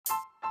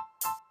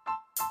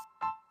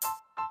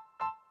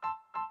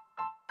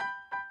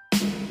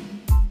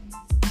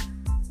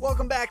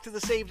Welcome back to the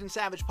Saved and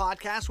Savage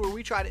podcast, where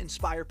we try to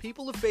inspire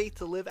people of faith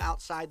to live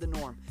outside the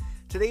norm.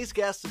 Today's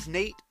guest is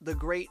Nate the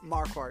Great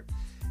Marquardt.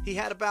 He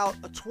had about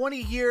a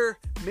 20-year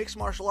mixed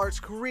martial arts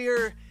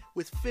career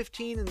with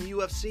 15 in the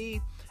UFC.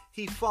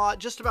 He fought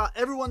just about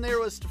everyone there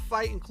was to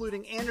fight,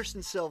 including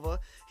Anderson Silva.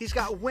 He's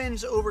got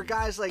wins over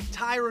guys like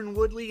Tyron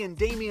Woodley and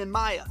Damian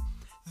Maia.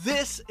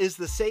 This is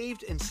the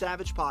Saved and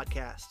Savage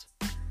podcast.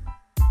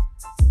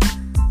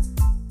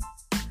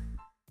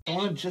 I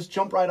want to just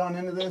jump right on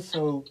into this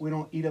so we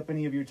don't eat up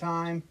any of your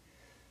time.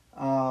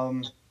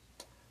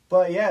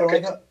 But yeah,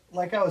 okay.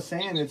 like I was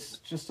saying, it's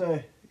just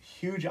a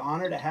huge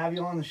honor to have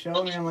you on the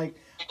show, man. Like,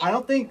 I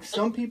don't think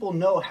some people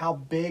know how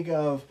big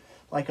of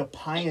like a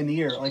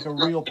pioneer, like a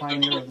real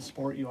pioneer of the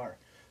sport you are.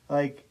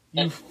 Like,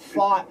 you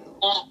fought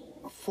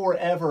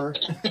forever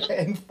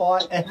and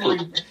fought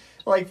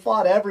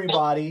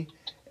everybody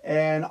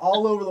and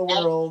all over the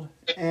world.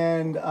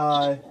 And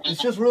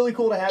it's just really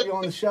cool to have you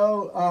on the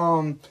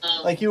show.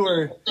 Like, you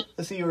were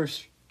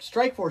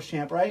Strikeforce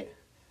champ, right?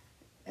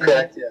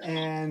 Correct, yeah.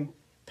 And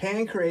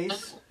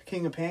Pancrase,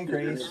 King of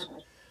Pancrase,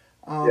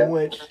 Yeah.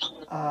 which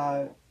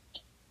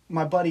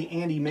my buddy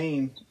Andy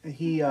Main,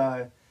 he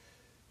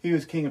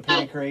was King of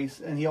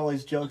Pancrase, and he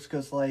always jokes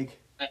because, like,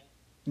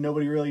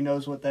 nobody really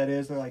knows what that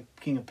is. They're like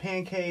King of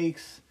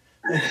Pancakes.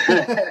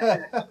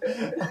 Yeah,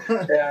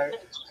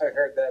 I've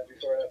heard that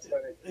before. That's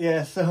funny.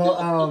 Yeah,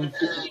 so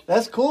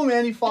that's cool,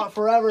 man. You fought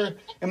forever.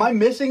 Am I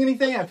missing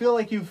anything? I feel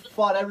like you've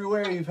fought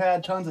everywhere. You've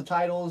had tons of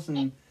titles,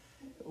 and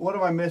what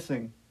am I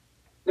missing?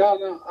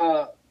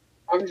 No.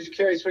 I'm just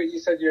curious what you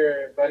said.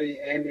 Your buddy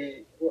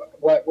Andy,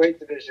 what weight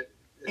division?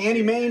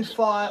 Andy Main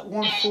fought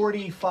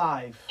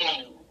 145.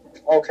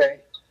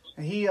 Okay.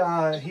 He's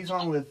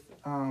on with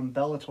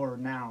Bellator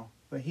now,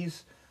 but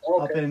he's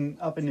Okay.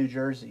 up in New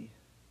Jersey.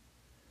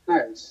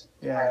 Nice.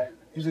 Yeah, All right.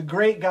 he's a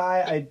great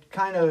guy. I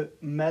kind of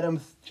met him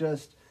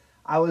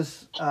I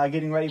was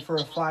getting ready for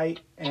a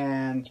fight,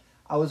 and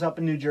I was up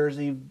in New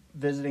Jersey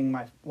visiting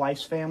my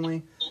wife's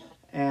family,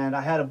 and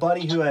I had a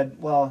buddy who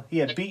he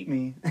had beat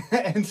me,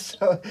 and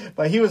so,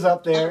 but he was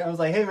up there. I was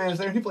like, hey man, is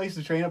there any place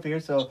to train up here?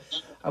 So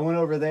I went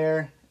over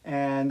there,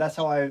 and that's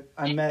how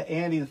I met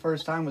Andy the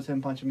first time, was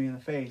him punching me in the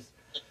face.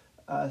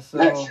 So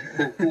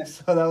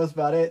that was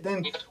about it.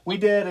 Then we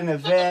did an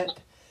event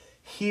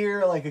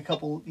here, like a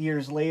couple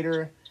years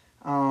later.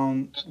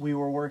 We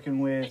were working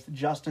with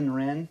Justin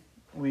Wren.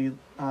 We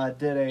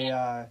did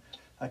a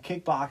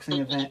kickboxing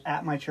event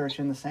at my church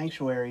in the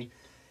sanctuary,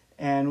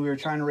 and we were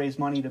trying to raise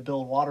money to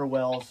build water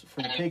wells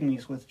for the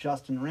pygmies with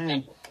Justin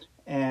Wren.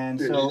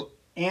 And so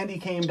Andy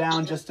came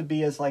down just to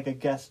be as like a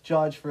guest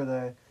judge for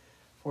the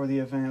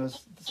event.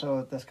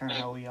 So that's kind of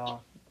how we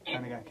all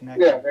kind of got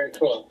connected. Yeah, very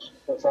cool.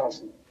 That's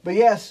awesome. But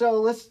yeah, so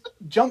let's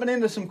jumping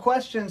into some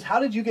questions.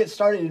 How did you get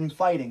started in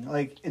fighting?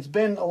 Like, it's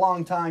been a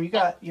long time. You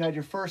had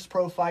your first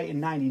pro fight in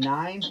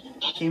 '99,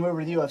 came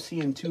over to the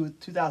UFC in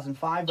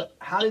 2005. But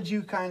how did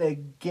you kind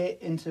of get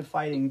into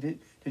fighting? Did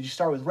you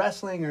start with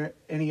wrestling or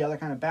any other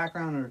kind of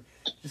background, or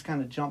just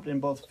kind of jumped in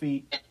both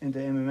feet into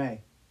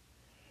MMA?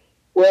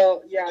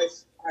 Well, yeah,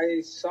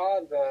 I saw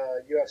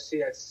the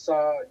UFC. I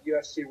saw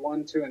UFC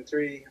 1, 2, and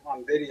 3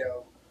 on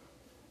video,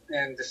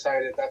 and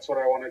decided that's what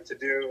I wanted to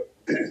do.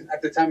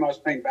 At the time, I was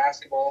playing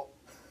basketball,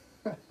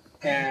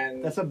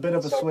 and that's a bit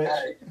of a switch.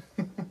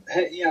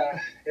 Yeah,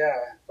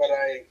 but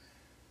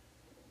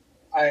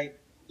I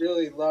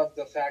really loved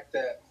the fact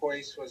that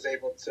Royce was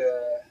able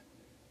to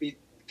beat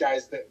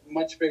guys that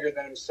much bigger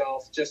than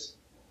himself, just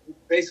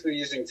basically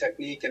using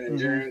technique and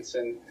endurance,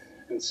 and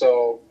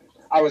so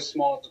I was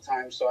small at the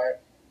time, so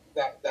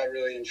that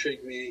really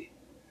intrigued me,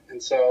 and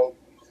so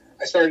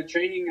I started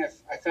training.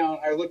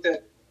 I looked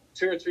at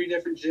 2 or 3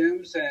 different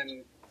gyms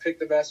and picked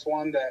the best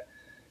one that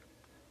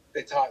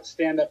they taught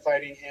stand-up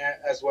fighting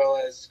as well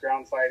as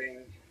ground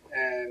fighting.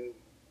 And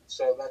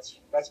so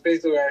that's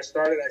basically where I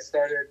started. I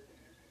started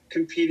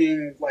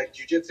competing like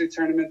jiu-jitsu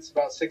tournaments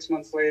about 6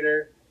 months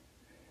later.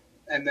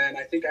 And then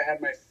I think I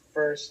had my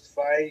first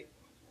fight,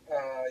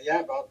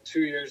 about 2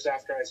 years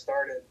after I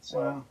started.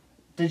 So. Wow.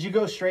 Did you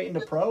go straight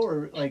into pro,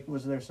 or like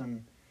was there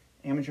some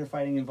amateur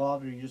fighting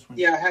involved, or you just went?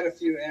 Yeah, I had a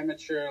few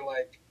amateur,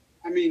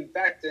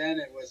 back then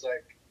it was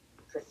like,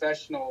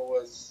 professional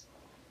was,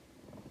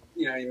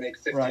 you make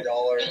 $50.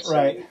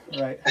 Right.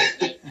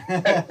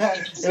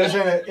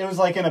 It was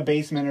like in a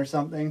basement or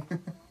something.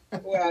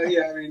 Well,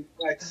 yeah,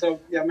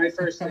 my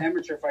first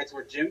amateur fights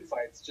were gym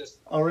fights. Just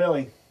oh,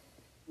 really?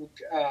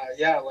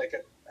 Like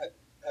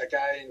a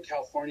guy in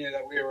California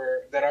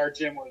that our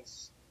gym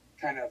was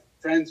kind of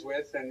friends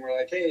with, and we're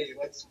like, hey,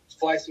 let's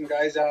fly some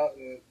guys out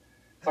and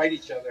fight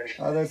each other.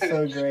 Oh, that's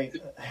so great.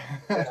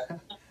 Yeah.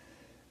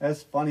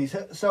 That's funny.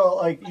 So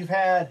like, you've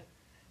had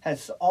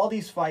all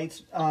these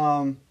fights.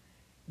 Do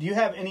you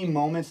have any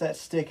moments that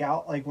stick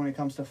out, like when it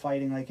comes to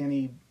fighting, like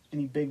any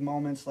big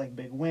moments, like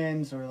big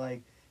wins, or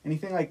like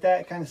anything like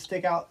that kind of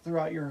stick out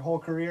throughout your whole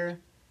career?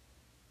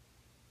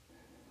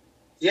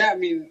 Yeah,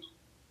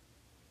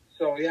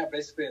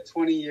 basically a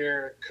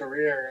 20-year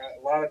career,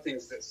 a lot of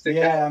things that stick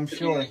out. Yeah, I'm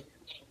sure.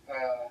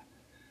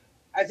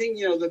 I think,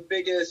 the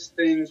biggest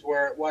things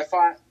were, I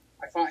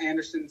I fought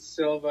Anderson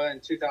Silva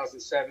in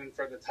 2007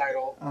 for the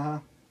title. Uh-huh.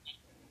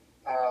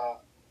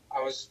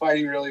 I was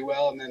fighting really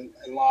well and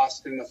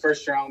lost in the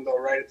first round, though,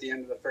 right at the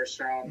end of the first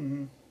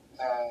round.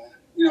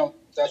 Mm-hmm.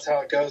 That's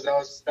how it goes. That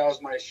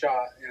was my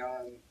shot,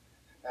 and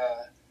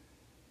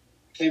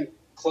came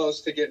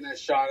close to getting a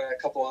shot at a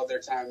couple other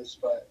times.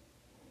 But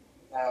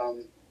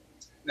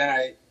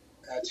then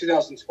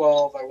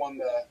 2012, I won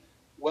the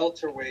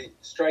welterweight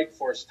Strike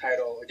Force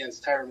title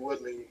against Tyron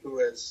Woodley, who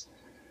was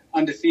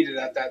undefeated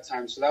at that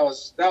time. So that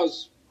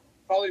was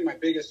probably my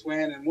biggest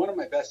win and one of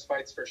my best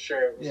fights for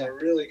sure. It was a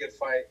really good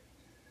fight.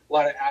 A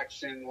lot of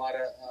action, a lot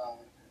of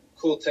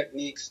cool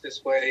techniques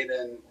displayed,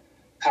 and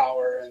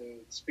power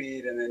and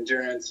speed and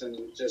endurance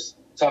and just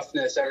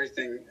toughness.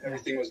 Everything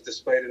was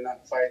displayed in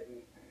that fight,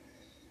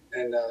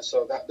 and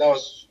so that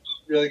was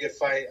a really good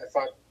fight. I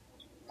fought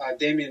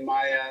Damian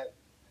Maia,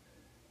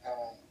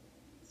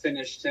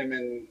 finished him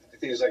in, I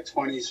think it was like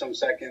 20 some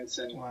seconds,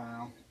 and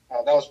wow.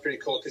 That was pretty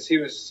cool because he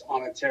was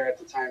on a tear at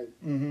the time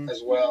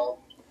as well.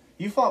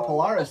 You fought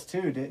Polaris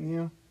too, didn't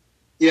you?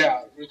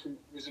 Yeah,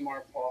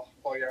 Rizumar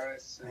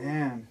Polaris.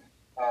 Man.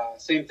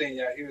 Same thing,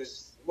 yeah. He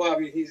was, well, I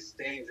mean, he's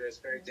dangerous,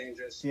 very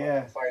dangerous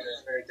fighter,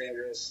 very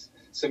dangerous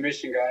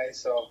submission guy.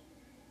 So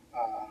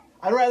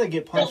I'd rather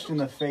get punched in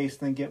the face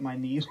than get my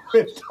knee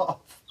ripped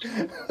off.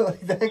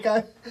 Like that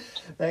guy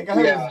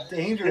was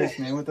dangerous,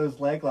 man, with those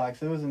leg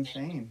locks. It was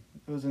insane.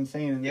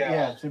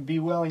 And to be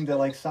willing to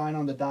like sign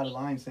on the dotted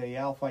line and say,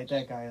 yeah, I'll fight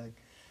that guy, like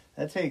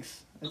that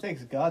takes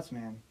guts,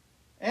 man.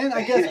 And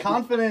I guess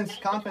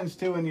confidence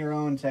too in your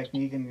own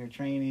technique and your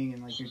training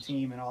and like your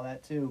team and all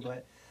that too.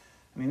 But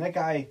I mean, that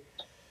guy,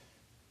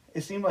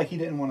 it seemed like he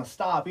didn't want to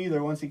stop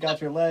either. Once he got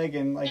your leg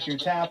and like you're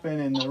tapping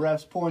and the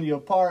ref's pulling you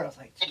apart, I was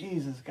like,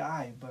 Jesus,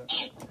 guy. But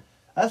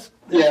that's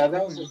that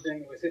was the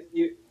thing with it.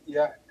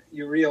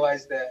 You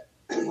realize that,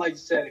 like you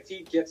said, if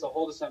he gets a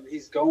hold of something,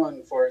 he's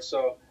going for it.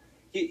 So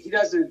he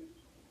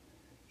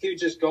would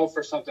just go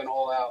for something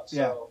all out.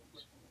 So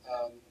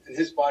and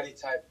his body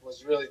type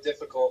was really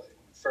difficult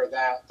for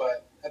that.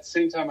 But at the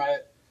same time,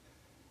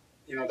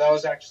 that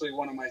was actually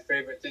one of my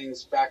favorite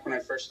things back when I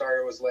first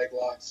started was leg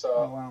locks.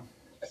 So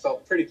I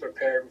felt pretty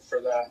prepared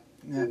for that.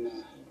 Yeah.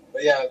 And,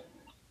 but yeah,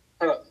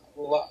 had a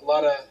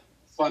lot of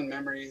fun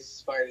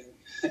memories fighting.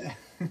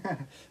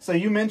 So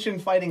you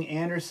mentioned fighting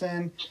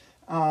Anderson.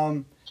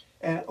 And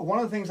one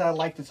of the things I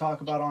like to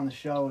talk about on the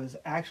show is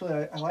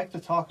actually I like to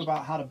talk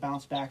about how to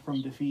bounce back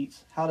from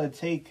defeats, how to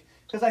take,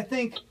 because I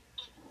think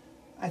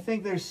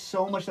there's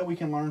so much that we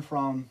can learn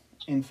from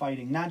in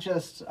fighting, not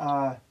just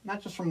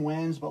from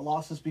wins but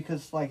losses,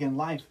 because like in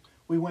life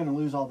we win and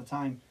lose all the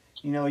time.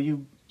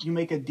 You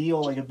make a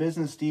deal, like a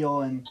business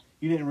deal, and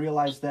you didn't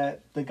realize that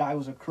the guy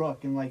was a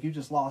crook, and like you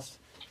just lost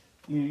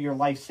your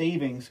life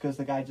savings because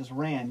the guy just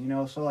ran.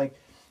 So like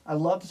I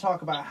love to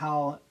talk about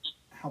how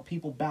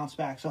people bounce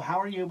back. So how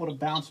are you able to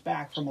bounce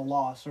back from a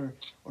loss or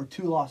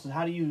two losses?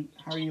 How are you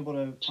able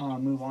to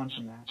move on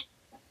from that?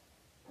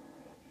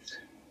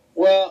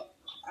 Well,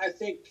 I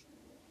think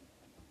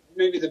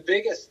maybe the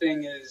biggest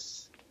thing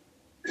is,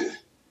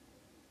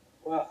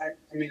 well, I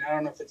mean, I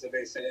don't know if it's a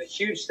big thing. A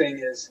huge thing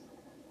is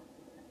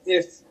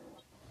if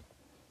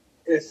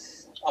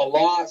a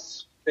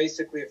loss,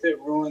 basically, if it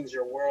ruins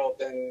your world,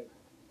 then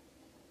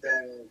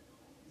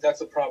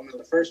that's a problem in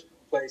the first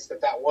place,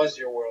 that was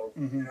your world,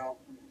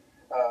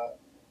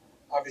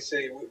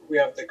 Obviously, we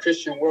have the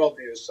Christian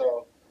worldview,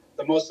 so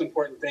the most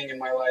important thing in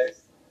my life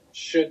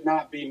should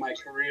not be my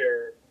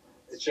career.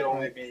 It should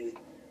only be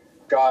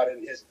God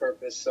and His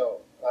purpose.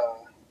 So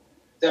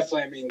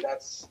definitely, I mean,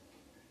 that's,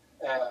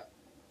 I've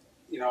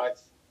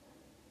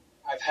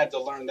had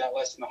to learn that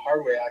lesson the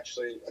hard way,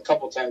 actually, a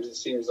couple times, it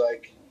seems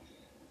like.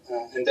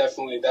 And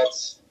definitely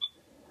that's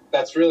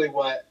really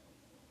what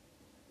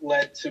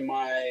led to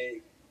my,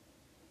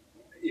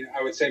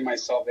 I would say my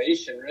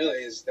salvation,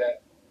 really, is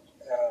that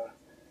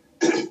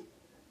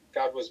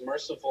God was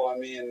merciful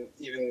on me, and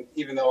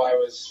even though I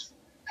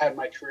had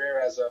my career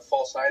as a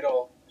false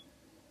idol,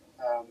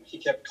 He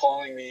kept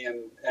calling me,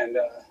 and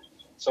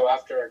so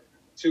after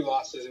 2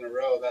 losses in a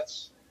row,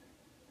 that's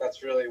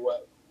really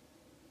what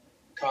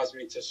caused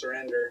me to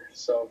surrender.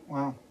 So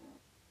wow.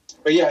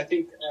 But yeah, I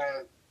think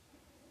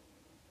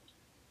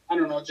I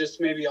don't know, just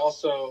maybe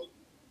also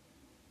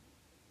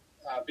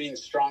being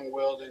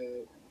strong-willed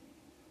and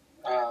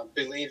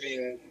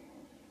believing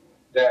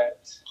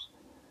that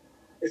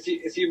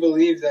if you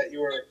believe that you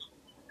were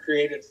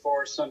created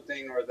for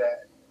something, or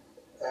that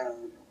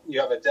you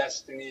have a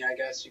destiny, I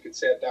guess you could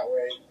say it that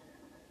way.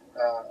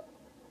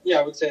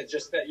 I would say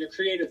just that you're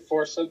created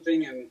for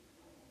something and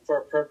for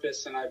a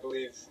purpose, and I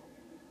believe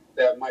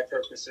that my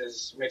purpose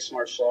is mixed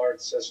martial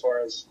arts, as far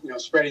as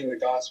spreading the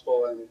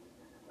gospel and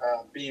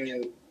being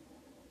in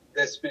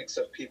this mix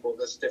of people,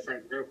 this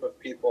different group of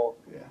people,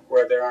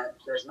 where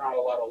there's not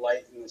a lot of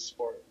light in this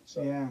sport.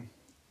 So.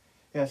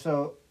 Yeah,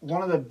 so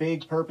one of the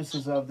big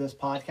purposes of this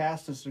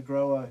podcast is to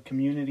grow a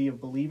community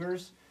of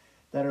believers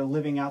that are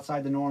living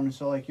outside the norm. And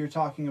so, like, you're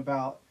talking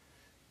about,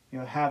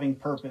 having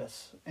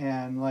purpose.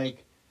 And,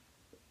 like,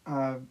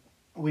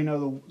 we know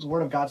the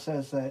Word of God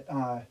says that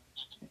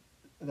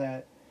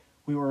that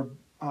we were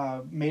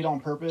made on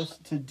purpose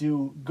to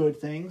do good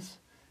things.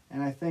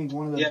 And I think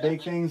one of the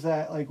big things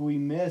that like we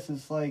miss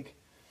is like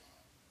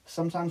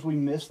sometimes we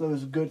miss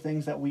those good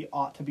things that we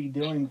ought to be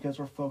doing because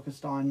we're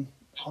focused on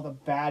all the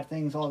bad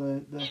things, all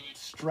the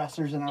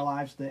stressors in our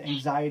lives, the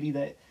anxiety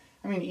that,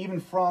 I mean, even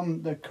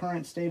from the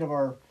current state of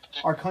our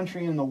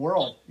country and the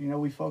world, you know,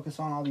 we focus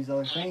on all these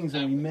other things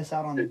and we miss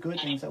out on the good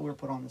things that we were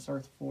put on this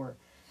earth for.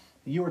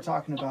 You were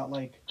talking about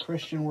like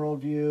Christian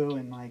worldview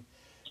and like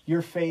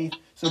your faith.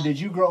 So did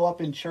you grow up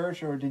in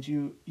church, or did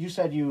you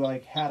said you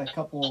like had a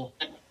couple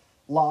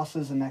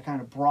losses and that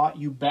kind of brought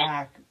you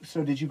back?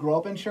 So did you grow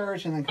up in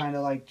church and then kind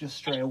of like just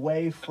stray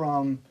away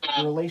from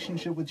the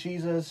relationship with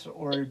Jesus,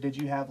 or did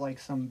you have like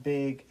some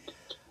big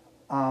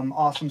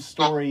awesome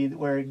story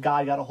where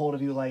God got a hold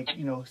of you, like,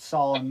 you know,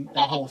 Saul and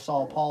that whole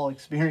Saul Paul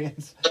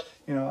experience?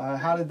 You know,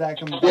 how did that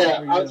come about?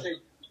 Yeah,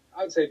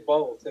 I would say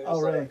both. It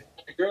was really? Like,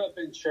 I grew up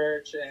in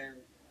church,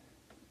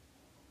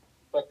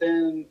 but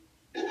then,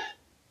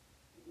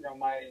 you know,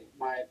 my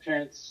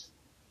parents,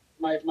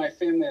 my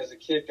family as a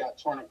kid got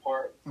torn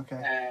apart. Okay.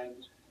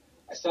 And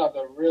I saw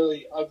the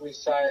really ugly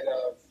side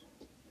of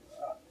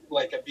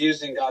like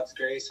abusing God's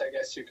grace, I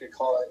guess you could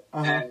call it.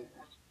 Uh-huh. And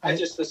I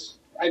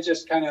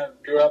just kind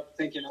of grew up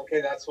thinking,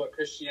 okay, that's what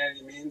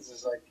Christianity means,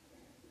 is like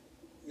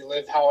you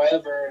live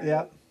however,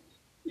 and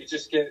you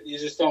just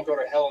don't go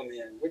to hell in the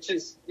end, which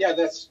is,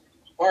 that's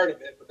part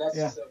of it, but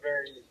that's a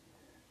very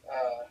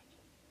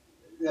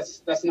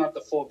that's not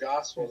the full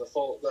gospel.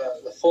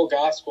 The full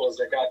gospel is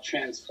that God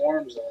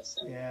transforms us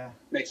and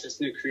makes us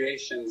new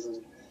creations,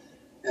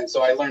 and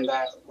so I learned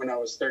that when I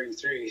was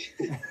 33.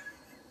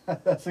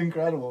 That's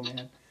incredible,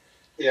 man.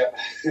 Yeah,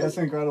 that's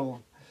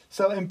incredible.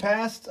 So in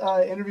past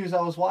interviews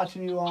I was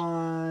watching you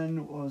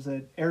on, what was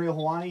it, Ariel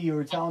Hawani, you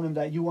were telling him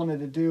that you wanted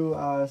to do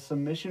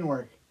some mission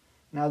work.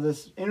 Now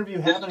this interview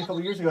happened a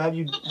couple years ago. Have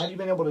you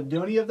been able to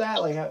do any of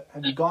that? Like,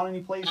 have you gone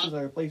any places? Are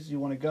there places you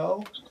want to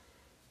go?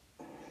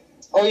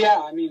 Oh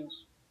yeah, I mean,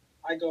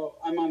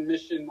 I'm on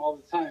mission all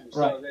the time.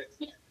 So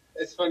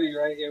it's funny,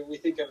 right? We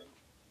think of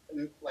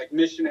like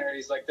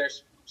missionaries like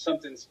there's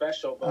something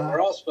special, but we're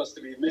all supposed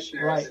to be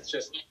missionaries. Right. It's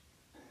just,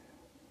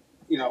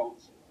 you know,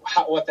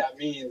 what that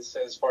means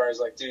as far as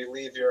like, do you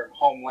leave your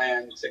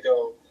homeland to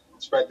go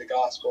spread the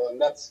gospel?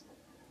 And that's,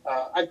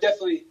 I've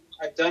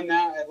done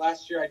that.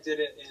 Last year I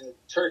did it in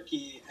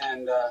Turkey,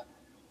 and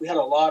we had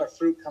a lot of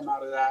fruit come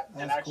out of that.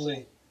 That's and actually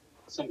cool.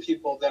 Some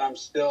people that I'm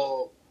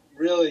still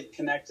really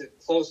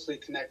closely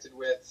connected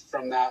with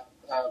from that,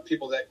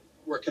 people that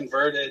were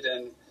converted,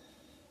 and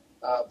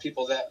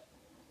people that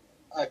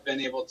I've been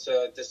able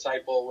to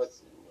disciple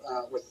with,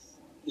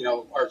 you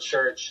know, our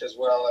church as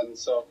well. And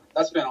so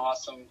that's been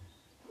awesome.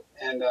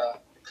 And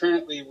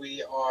currently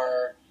we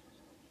are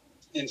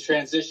in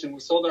transition. We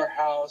sold our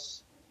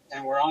house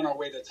and we're on our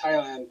way to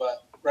Thailand,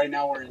 but right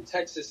now we're in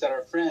Texas at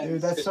our friends.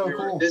 Dude, that's so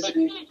cool.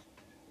 Visiting.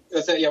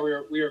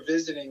 We were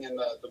visiting, and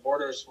the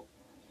borders,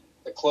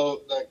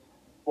 the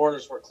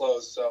borders were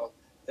closed, so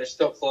they're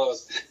still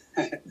closed.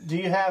 Do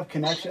you have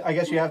connection? I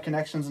guess you have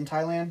connections in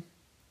Thailand.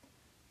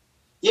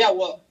 Yeah,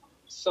 well,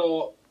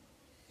 so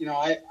you know,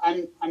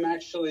 I'm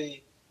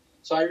actually,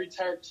 so I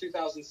retired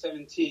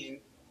 2017,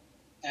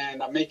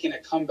 and I'm making a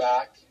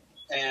comeback,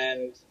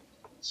 and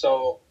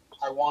so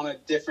I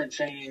wanted different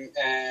training,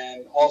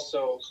 and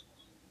also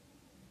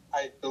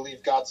I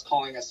believe God's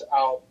calling us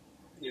out,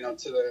 you know,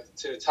 to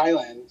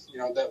Thailand. You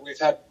know, that we've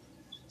had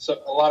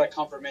a lot of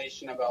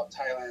confirmation about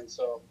Thailand.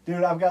 So,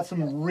 dude, I've got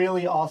some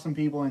really awesome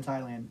people in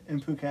Thailand,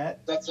 in Phuket.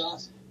 That's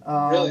awesome.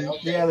 Really?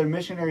 Okay. Yeah, they're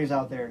missionaries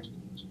out there.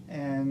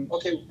 And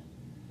okay,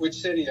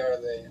 which city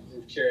are they?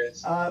 I'm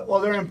curious. Well,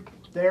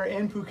 they're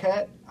in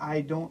Phuket.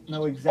 I don't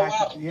know exactly.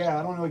 Oh, wow. Yeah,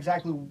 I don't know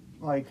exactly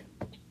like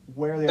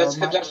where they are.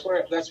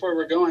 That's where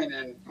we're going,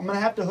 and I'm gonna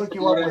have to hook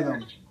you up with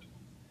them.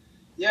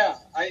 Yeah,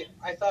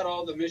 I thought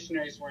all the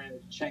missionaries were in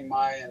Chiang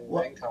Mai and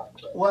Bangkok.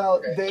 But,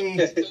 well,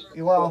 okay.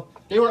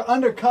 they were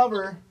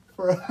undercover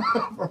for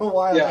for a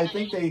while. Yeah. I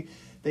think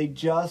they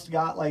just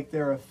got like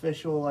their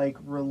official like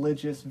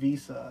religious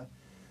visa,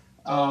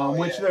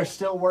 which they're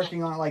still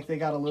working on. Like they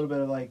got a little bit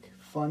of like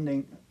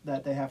funding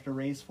that they have to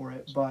raise for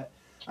it. But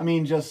I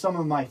mean, just some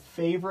of my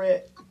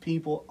favorite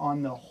people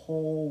on the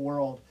whole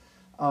world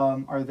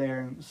are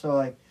there. So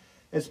like,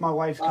 it's my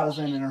wife's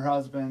cousin and her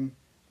husband.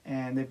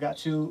 And they've got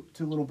two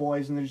little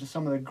boys, and they're just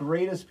some of the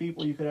greatest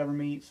people you could ever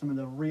meet, some of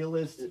the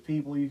realest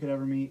people you could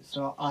ever meet.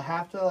 So I'll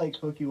have to like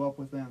hook you up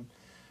with them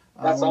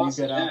when awesome.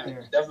 You get out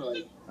there.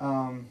 Definitely.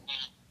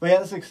 But yeah,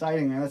 that's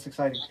exciting, man. That's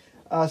exciting.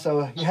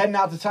 So you're heading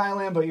out to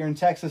Thailand, but you're in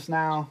Texas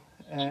now.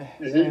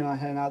 Heading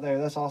out there.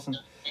 That's awesome.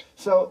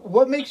 So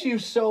what makes you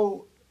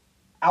so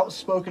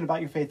outspoken about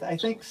your faith? I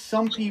think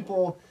some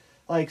people,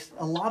 like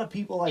a lot of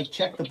people, like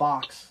check the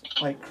box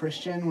like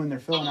Christian when they're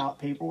filling out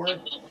paperwork,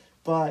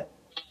 but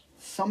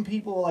some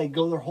people like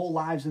go their whole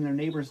lives and their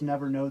neighbors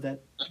never know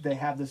that they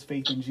have this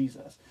faith in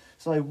Jesus.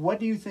 So like, what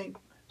do you think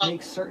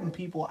makes certain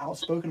people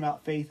outspoken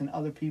about faith and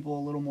other people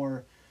a little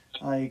more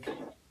like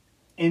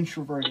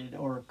introverted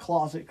or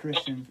closet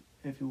Christian,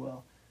 if you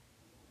will?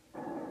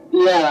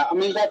 Yeah, I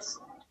mean, that's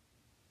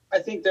I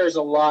think there's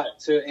a lot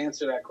to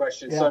answer that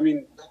question. Yeah. So, I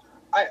mean,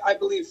 I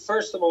believe,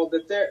 first of all,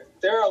 that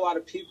there are a lot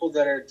of people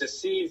that are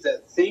deceived,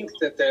 that think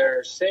that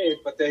they're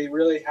saved, but they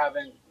really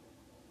haven't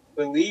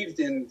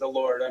believed in the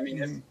Lord. I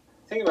mean,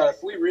 think about it,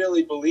 if we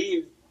really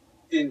believe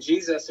in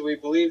Jesus, and we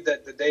believe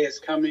that the day is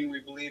coming,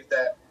 we believe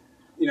that,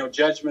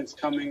 judgment's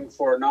coming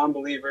for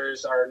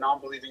non-believers, our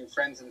non-believing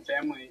friends and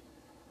family,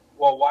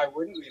 well, why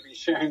wouldn't we be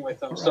sharing with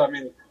them? Right. So, I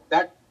mean,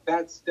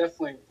 that's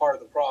definitely part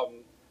of the problem.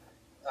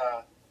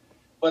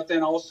 But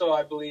then also,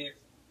 I believe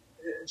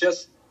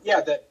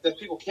that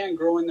people can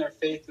grow in their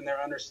faith and their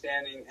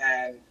understanding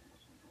and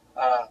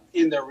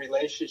in their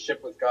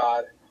relationship with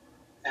God.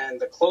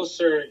 And the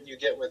closer you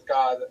get with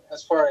God,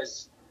 as far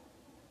as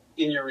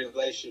in your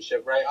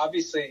relationship, right?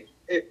 Obviously,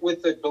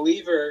 with the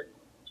believer,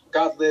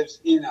 God lives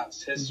in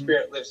us. His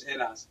Spirit lives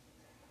in us.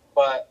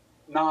 But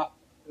not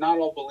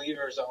all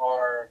believers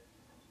are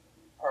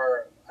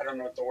I don't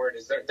know what the word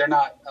is. They're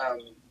not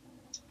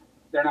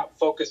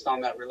focused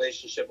on that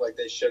relationship like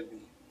they should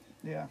be.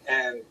 Yeah.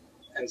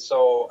 And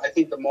so I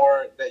think the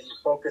more that you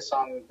focus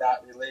on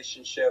that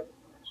relationship,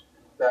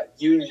 that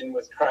union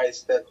with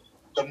Christ, that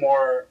the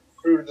more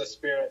fruit of the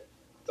Spirit,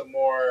 the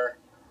more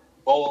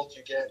bold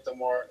you get, the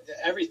more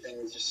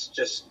everything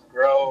just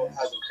grow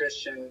as a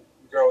Christian,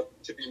 grow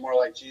to be more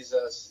like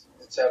Jesus,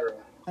 etc.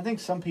 I think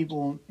some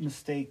people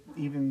mistake,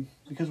 even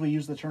because we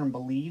use the term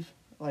believe,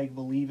 like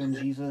believe in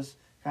Jesus,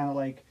 kind of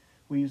like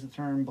we use the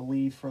term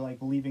believe for like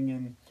believing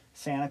in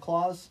Santa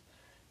Claus.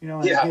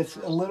 And it gets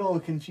a little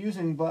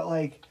confusing, but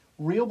like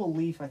real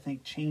belief, I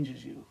think,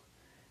 changes you,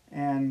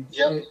 and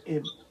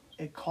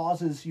it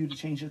causes you to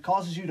change. It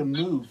causes you to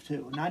move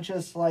too, not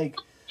just like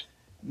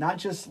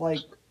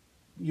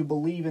you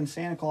believe in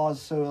Santa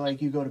Claus, so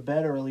like you go to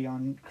bed early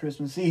on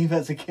Christmas Eve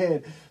as a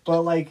kid,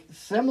 but like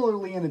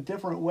similarly in a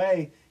different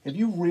way, if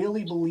you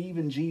really believe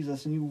in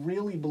Jesus and you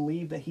really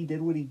believe that he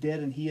did what he did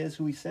and he is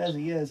who he says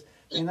he is,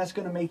 then that's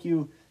going to make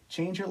you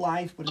change your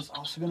life, but it's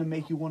also going to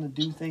make you want to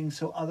do things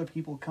so other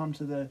people come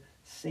to the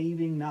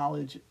saving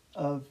knowledge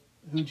of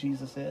who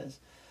Jesus is.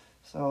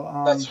 So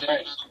that's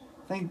right.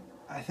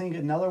 I think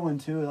another one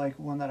too, like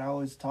one that I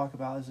always talk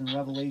about, is in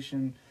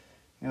Revelation.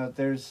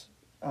 There's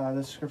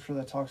this scripture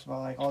that talks about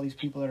like all these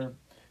people that are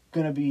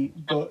going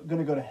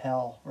to go to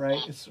hell,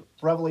 right? It's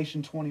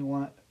Revelation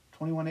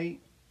 21:8,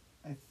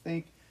 I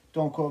think.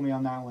 Don't quote me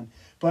on that one.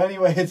 But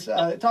anyway, it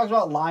talks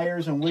about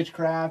liars and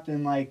witchcraft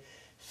and like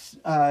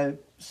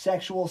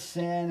sexual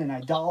sin and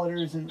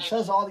idolaters, and it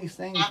says all these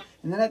things,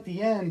 and then at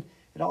the end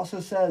it also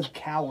says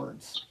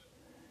cowards.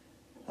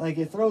 Like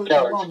it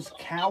lumps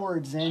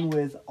cowards in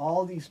with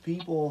all these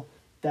people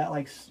that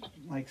like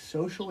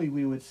socially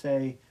we would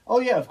say, oh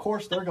yeah, of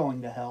course they're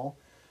going to hell,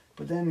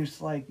 but then it's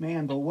like,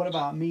 man, but what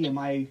about me? Am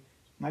I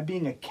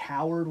being a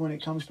coward when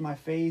it comes to my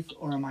faith,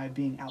 or am I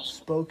being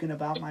outspoken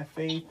about my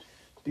faith?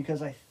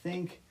 Because I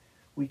think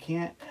we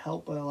can't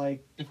help but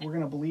like, if we're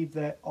going to believe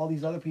that all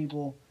these other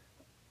people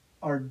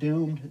are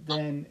doomed,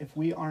 then if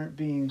we aren't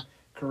being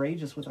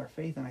courageous with our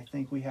faith, and I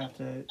think we have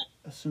to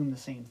assume the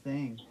same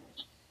thing.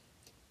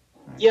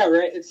 Right? Yeah,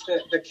 right. It's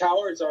the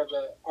cowards are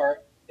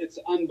it's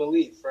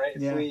unbelief, right?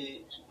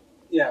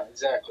 Yeah.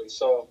 Exactly.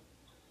 So,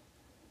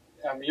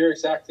 you're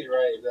exactly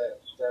right.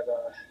 That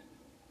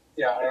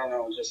I don't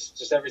know,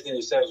 just everything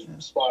you said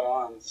is spot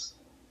on.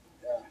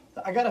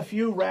 I got a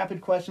few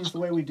rapid questions. The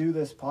way we do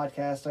this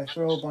podcast, I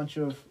throw a bunch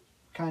of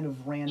kind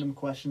of random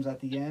questions at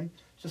the end.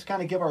 Just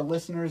kind of give our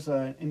listeners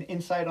an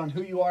insight on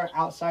who you are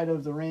outside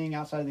of the ring,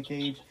 outside of the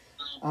cage.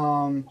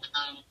 I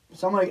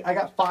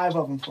got 5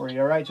 of them for you,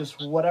 all right? Just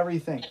whatever you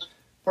think.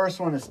 First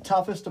one is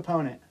toughest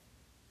opponent.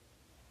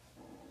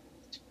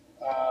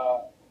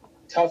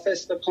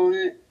 Toughest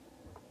opponent?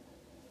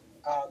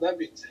 That'd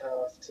be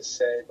tough to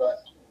say,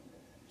 but...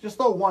 Just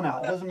throw one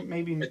out. It doesn't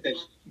maybe...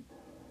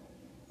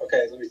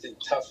 Okay, let me think.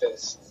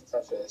 Toughest.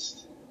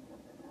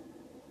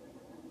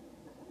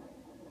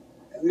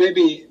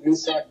 Maybe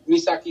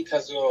Misaki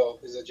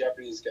Kazuo is a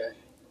Japanese guy.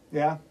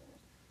 Yeah?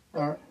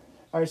 All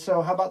right,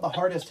 so how about the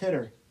hardest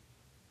hitter?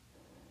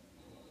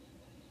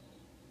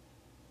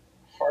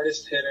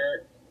 Hardest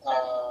hitter?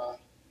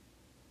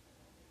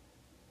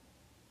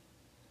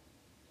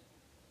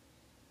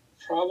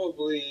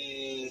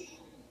 Probably...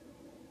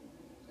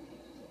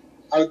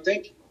 I would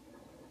think...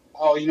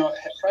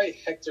 probably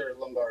Hector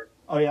Lombard.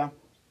 Oh, yeah?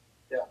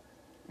 Yeah.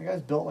 That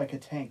guy's built like a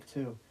tank,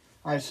 too.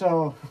 All right,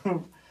 so...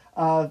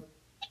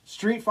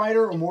 Street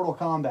Fighter or Mortal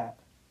Kombat?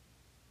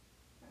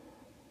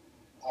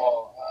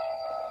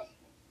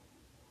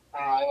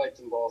 I like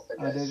them both,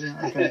 I guess. Did you?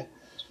 Okay.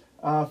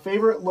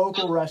 Favorite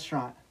local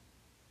restaurant?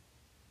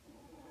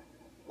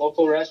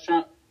 Local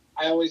restaurant?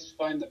 I always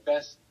find the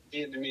best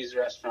Vietnamese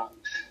restaurant.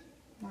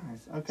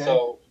 Nice, okay.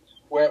 So,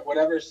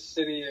 whatever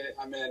city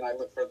I'm in, I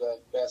look for the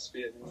best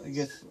Vietnamese. I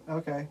guess,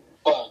 okay.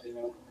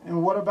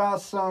 And what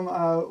about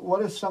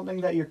what is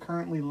something that you're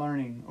currently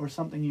learning, or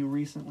something you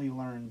recently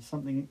learned,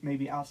 something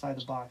maybe outside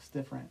the box,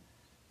 different?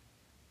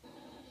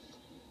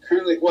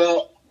 Currently,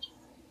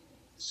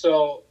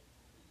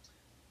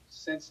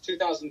 since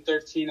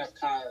 2013, I've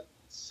kind of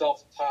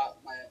self-taught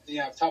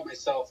I've taught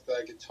myself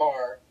the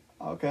guitar.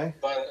 Okay.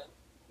 But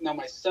now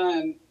my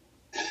son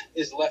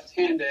is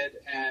left-handed,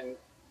 and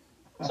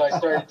so I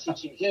started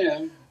teaching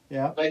him.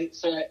 Yeah.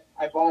 So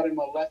I bought him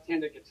a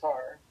left-handed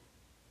guitar.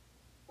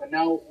 But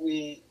now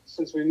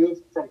since we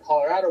moved from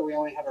Colorado, we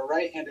only have a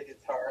right-handed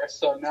guitar.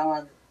 So now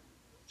I'm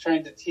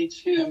trying to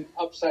teach him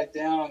upside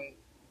down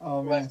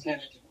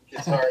left-handed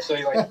guitar. So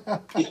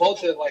he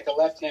holds it like a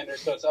left-hander,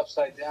 so it's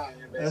upside down.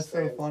 That's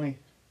so funny.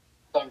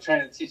 So I'm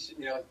trying to teach,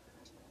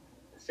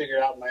 figure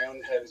it out in my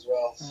own head as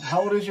well.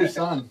 How old is your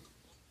son?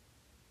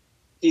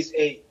 He's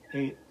 8.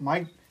 8.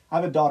 I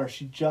have a daughter.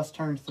 She just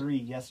turned 3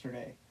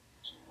 yesterday.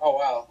 Oh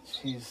wow.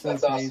 She's so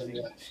That's crazy. Awesome,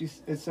 yeah.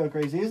 It's so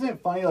crazy. Isn't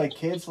it funny? Like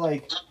kids,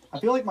 I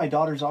feel like my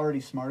daughter's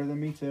already smarter than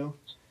me too.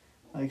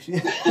 Like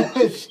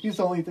she's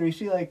only 3.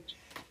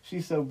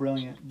 She's so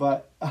brilliant.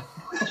 But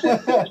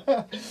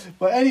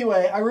but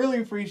anyway, I really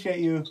appreciate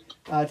you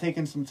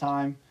taking some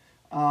time.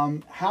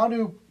 How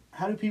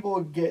do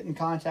people get in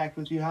contact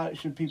with you? How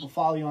should people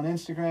follow you on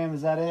Instagram?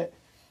 Is that it?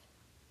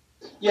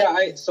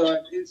 Yeah, so I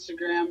have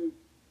Instagram.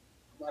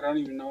 I don't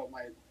even know what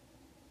my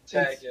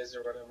tag is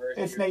or whatever.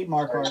 It's Nate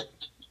Marquardt.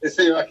 It's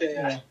Nate, okay,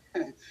 yeah.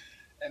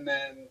 And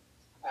then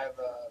I have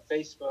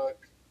Facebook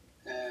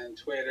and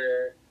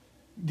Twitter.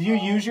 Do you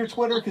use your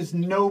Twitter? Because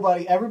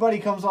everybody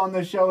comes on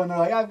this show and they're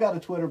like, I've got a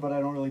Twitter, but I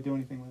don't really do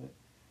anything with it.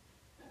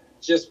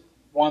 Just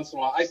once in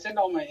a while. I send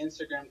all my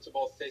Instagram to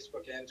both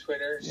Facebook and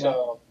Twitter,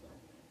 so...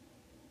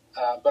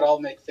 but I'll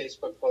make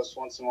Facebook posts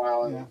once in a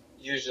while and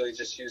usually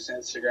just use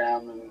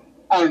Instagram. And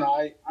I don't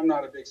know, I'm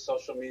not a big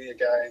social media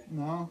guy.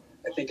 No?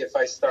 I think if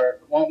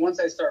once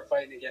I start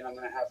fighting again, I'm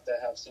going to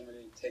have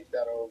somebody take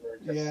that over.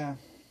 Yeah.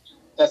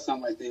 That's not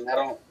my thing.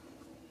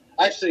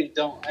 I actually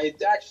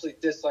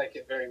dislike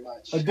it very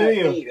much. Oh, do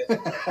you? I hate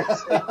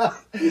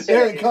it.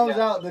 There it comes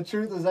out. The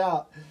truth is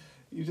out.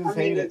 You just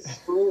hate it. It's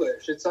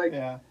foolish. It's like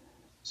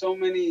so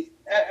many,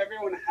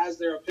 everyone has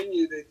their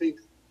opinion. They think,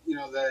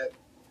 that,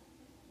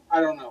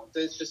 I don't know.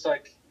 It's just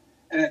like,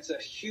 and it's a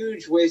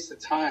huge waste of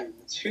time.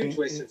 It's a huge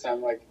waste of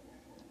time.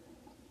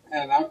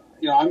 And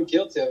I'm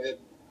guilty of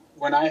it.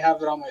 When I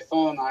have it on my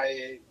phone,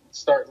 I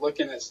start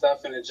looking at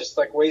stuff and it just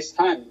wastes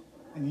time.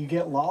 And you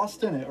get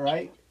lost in it,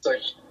 right? It's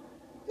like,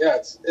 yeah,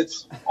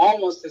 it's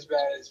almost as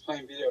bad as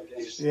playing video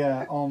games.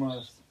 Yeah,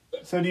 almost.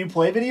 So do you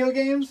play video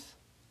games?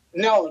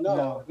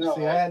 No.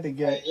 See, I had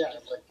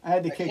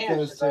to kick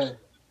those too.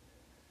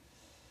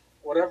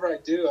 Whatever I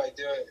do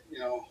it,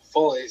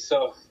 fully.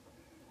 So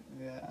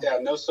yeah,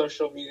 no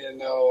social media,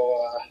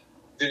 no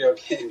video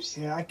games.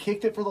 Yeah, I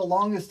kicked it for the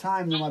longest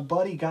time. Then my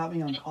buddy got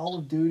me on Call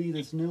of Duty,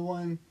 this new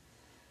one.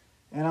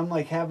 And I'm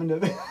having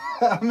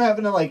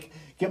to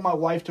get my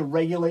wife to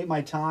regulate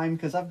my time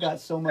because I've got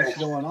so much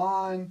going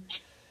on.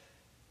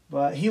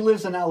 But he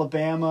lives in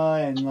Alabama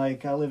and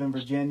I live in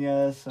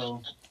Virginia,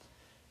 so.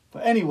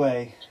 But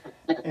anyway,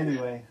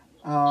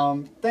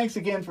 thanks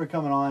again for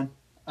coming on.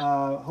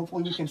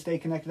 Hopefully we can stay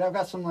connected. I've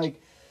got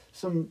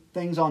some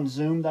things on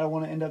Zoom that I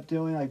want to end up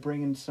doing,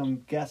 bringing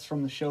some guests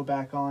from the show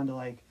back on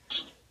to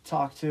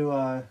talk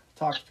to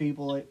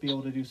people, be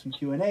able to do some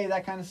Q&A,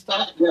 that kind of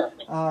stuff. Yeah.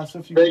 So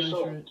if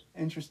you're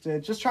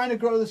interested, just trying to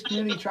grow this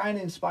community, trying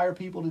to inspire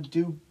people to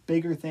do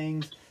bigger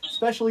things,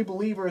 especially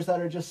believers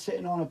that are just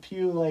sitting on a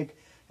pew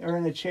or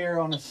in a chair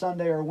on a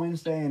Sunday or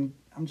Wednesday, and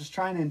I'm just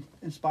trying to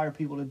inspire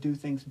people to do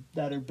things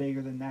that are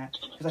bigger than that,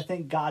 because I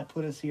think God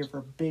put us here for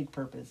a big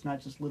purpose,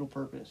 not just little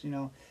purpose.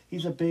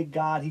 He's a big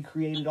God. He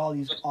created all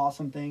these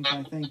awesome things,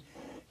 and I think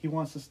He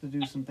wants us to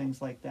do some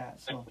things like that.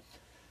 So.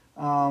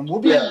 We'll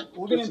be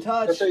in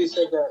touch. That's how you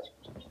said that.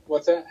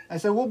 What's that? I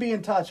said we'll be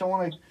in touch. I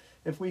want to,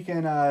 if we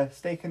can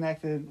stay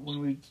connected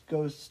when we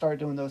start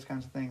doing those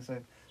kinds of things.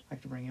 I'd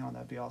like to bring you on.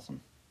 That'd be awesome.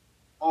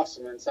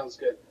 Awesome, man. Sounds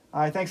good.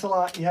 All right. Thanks a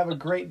lot. You have a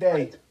great day.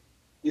 Right.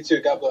 You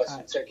too. God bless.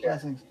 Right. Take care.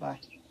 Blessings. Bye.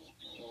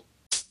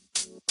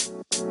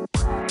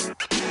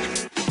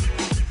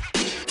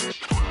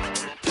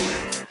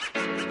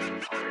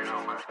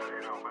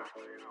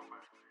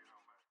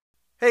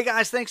 Hey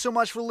guys, thanks so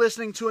much for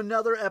listening to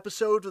another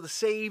episode of the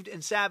Saved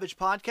and Savage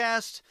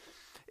podcast.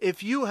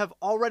 If you have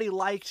already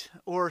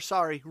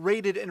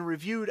rated and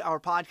reviewed our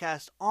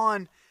podcast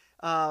on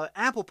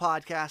Apple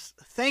Podcasts,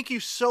 thank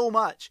you so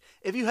much.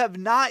 If you have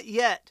not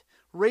yet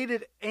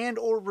rated and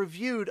or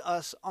reviewed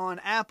us on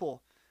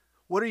Apple,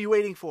 what are you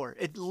waiting for?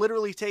 It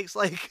literally takes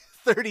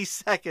 30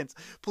 seconds.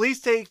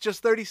 Please take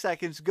just 30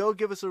 seconds. Go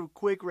give us a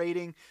quick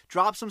rating.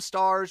 Drop some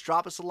stars.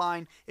 Drop us a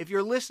line. If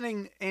you're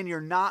listening and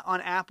you're not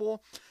on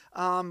Apple,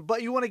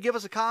 but you want to give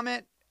us a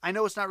comment, I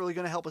know it's not really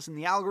going to help us in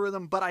the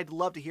algorithm, but I'd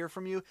love to hear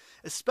from you,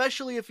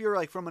 especially if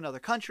you're from another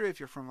country, if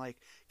you're from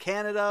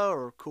Canada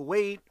or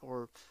Kuwait,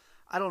 or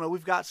I don't know.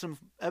 We've got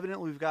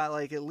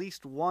at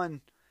least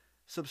one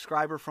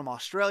subscriber from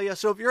Australia.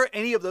 So if you're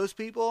any of those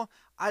people,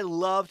 I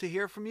love to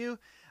hear from you.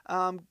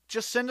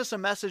 Just send us a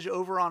message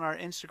over on our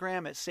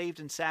Instagram at Saved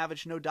and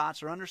Savage, no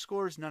dots or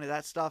underscores, none of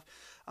that stuff.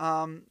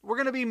 We're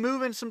going to be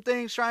moving some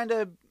things, trying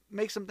to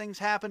make some things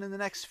happen in the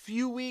next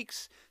few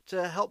weeks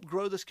to help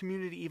grow this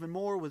community even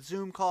more with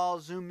Zoom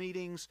calls, Zoom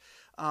meetings,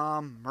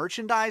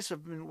 merchandise.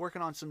 I've been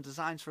working on some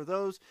designs for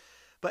those.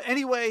 But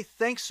anyway,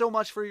 thanks so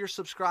much for your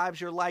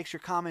subscribes, your likes, your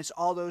comments,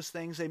 all those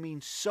things. They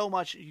mean so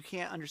much. You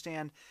can't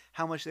understand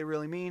how much they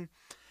really mean.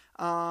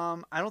 I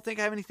don't think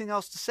I have anything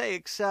else to say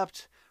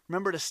except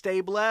remember to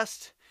stay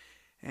blessed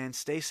and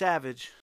stay savage.